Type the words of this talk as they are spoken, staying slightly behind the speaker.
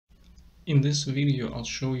In this video I'll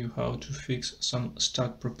show you how to fix some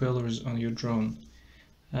stuck propellers on your drone.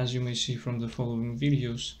 As you may see from the following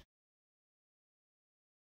videos,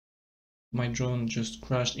 my drone just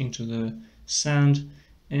crashed into the sand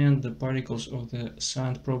and the particles of the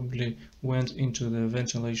sand probably went into the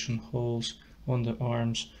ventilation holes on the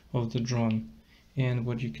arms of the drone. And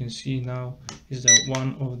what you can see now is that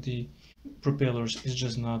one of the propellers is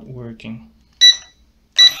just not working.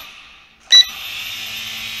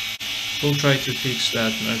 We'll try to fix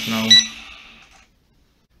that right now.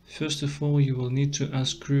 First of all, you will need to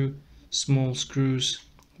unscrew small screws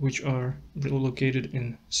which are located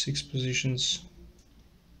in 6 positions,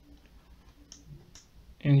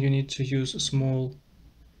 and you need to use a small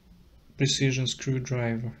precision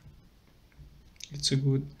screwdriver. It's a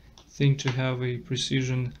good thing to have a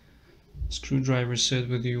precision screwdriver set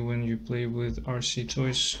with you when you play with RC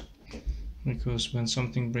toys, because when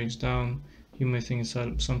something breaks down you may think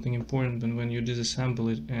it's something important, but when you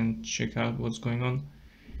disassemble it and check out what's going on,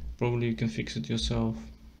 probably you can fix it yourself.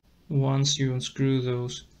 Once you unscrew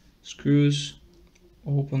those screws,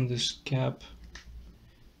 open this cap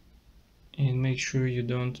and make sure you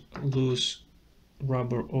don't lose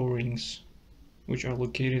rubber O-rings which are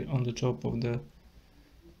located on the top of the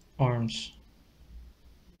arms.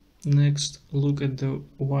 Next, look at the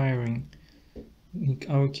wiring. In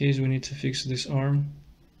our case we need to fix this arm,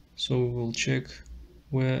 so we'll check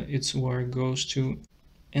where its wire goes to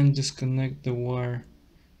and disconnect the wire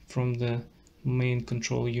from the main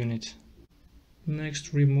control unit.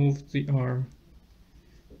 Next, remove the arm,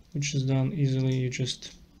 which is done easily. You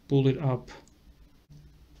just pull it up.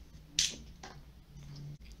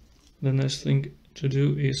 The next thing to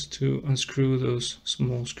do is to unscrew those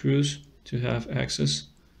small screws to have access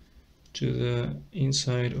to the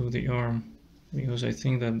inside of the arm, because I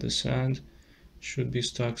think that the sand should be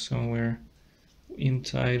stuck somewhere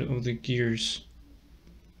inside of the gears.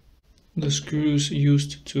 The screws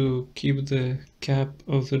used to keep the cap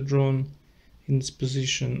of the drone in its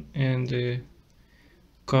position and the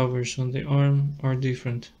covers on the arm are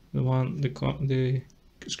different. The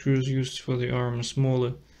screws used for the arm are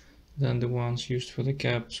smaller than the ones used for the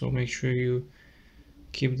cap, so make sure you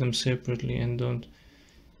keep them separately and don't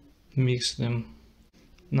mix them.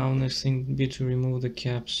 Now next thing would be to remove the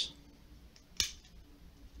caps.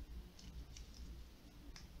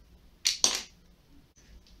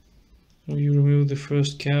 So you remove the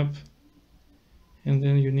first cap and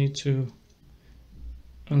then you need to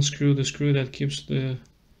unscrew the screw that keeps the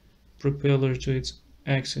propeller to its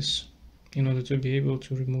axis in order to be able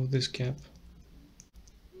to remove this cap.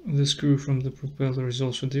 The screw from the propeller is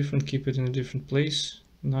also different, keep it in a different place.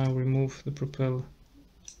 Now remove the propeller.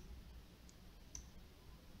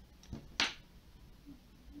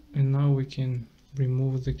 And now we can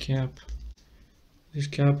remove the cap. This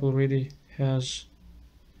cap already has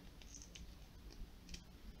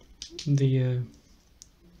the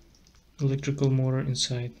electrical motor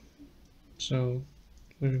inside. So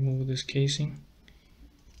we remove this casing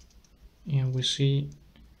and we see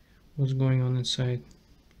what's going on inside.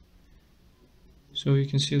 So you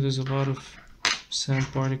can see there's a lot of sand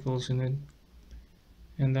particles in it,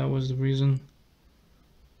 and that was the reason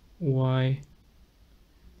why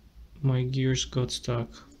my gears got stuck.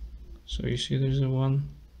 So you see there's one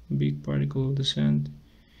big particle of the sand.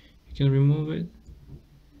 You can remove it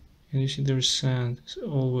and you see there's sand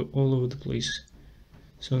all over the place.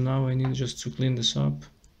 So now I need just to clean this up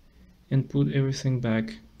and put everything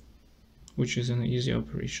back, which is an easy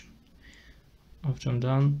operation. After I'm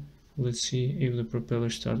done, let's see if the propeller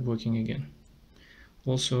starts working again.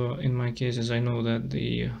 Also, in my case, as I know that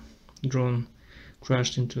the drone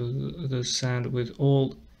crashed into the sand with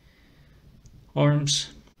all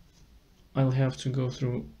arms, I'll have to go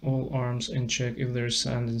through all arms and check if there's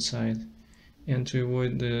sand inside. And to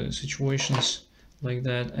avoid the situations like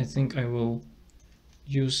that, I think I will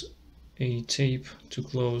use a tape to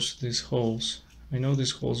close these holes. I know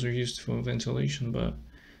these holes are used for ventilation, but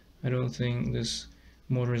I don't think this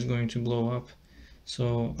motor is going to blow up.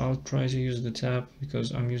 So I'll try to use the tap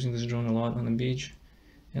because I'm using this drone a lot on the beach,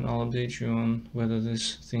 and I'll update you on whether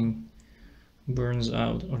this thing burns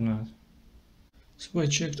out or not. So I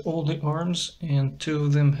checked all the arms and 2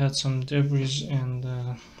 of them had some debris and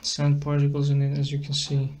sand particles in it, as you can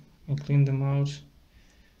see. I cleaned them out,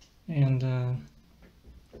 and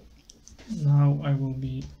now I will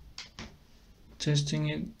be testing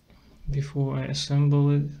it before I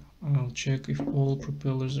assemble it. I'll check if all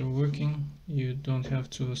propellers are working. You don't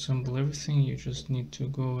have to assemble everything, you just need to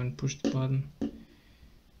go and push the button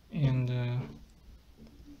and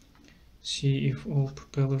see if all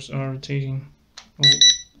propellers are rotating.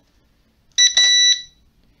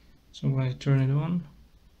 So when I turn it on,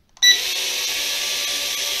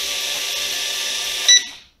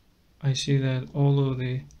 I see that all of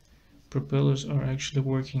the propellers are actually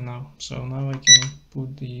working now. So now I can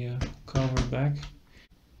put the cover back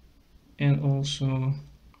and also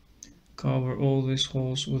cover all these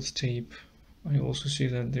holes with tape. I also see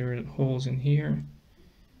that there are holes in here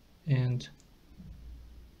and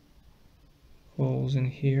holes in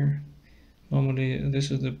here. Normally this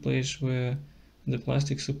is the place where the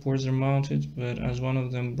plastic supports are mounted, but as one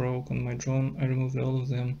of them broke on my drone, I removed all of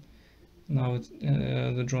them. Now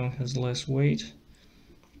the drone has less weight,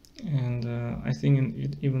 and I think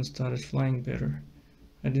it even started flying better.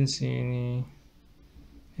 I didn't see any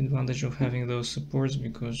advantage of having those supports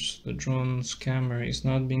because the drone's camera is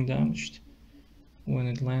not being damaged when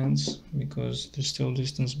it lands, because there's still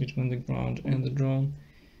distance between the ground and the drone,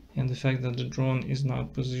 and the fact that the drone is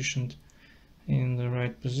not positioned in the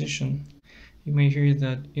right position. You may hear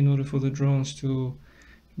that in order for the drones to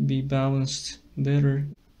be balanced better,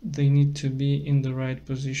 they need to be in the right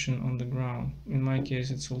position on the ground. In my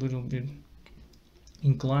case, it's a little bit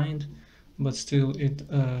inclined, but still it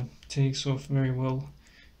takes off very well,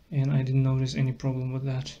 and I didn't notice any problem with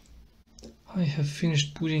that. I have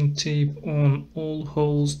finished putting tape on all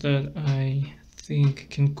holes that I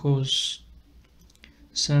think can cause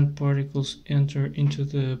sand particles enter into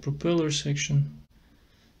the propeller section.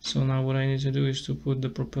 So now what I need to do is to put the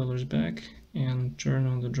propellers back and turn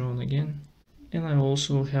on the drone again. And I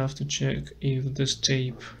also have to check if this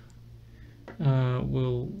tape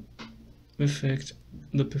will affect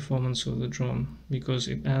the performance of the drone, because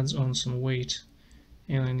it adds on some weight,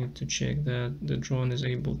 and I need to check that the drone is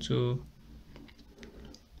able to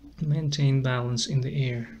maintain balance in the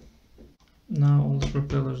air. Now all the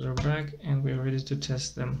propellers are back and we are ready to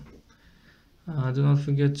test them. Do not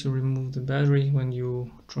forget to remove the battery when you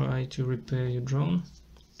try to repair your drone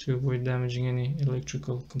to avoid damaging any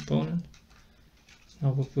electrical component.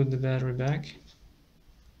 Now we'll put the battery back.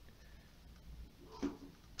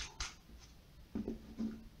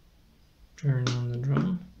 Turn on the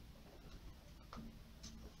drone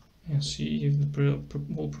and see if the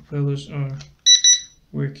all propellers are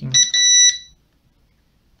working.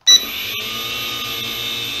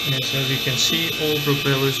 Yes, as you can see, all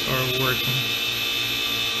propellers are working.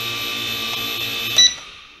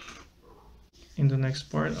 In the next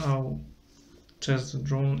part, I'll test the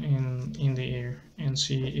drone in the air and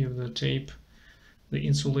see if the tape, the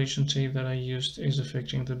insulation tape that I used, is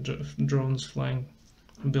affecting the drone's flying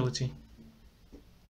ability.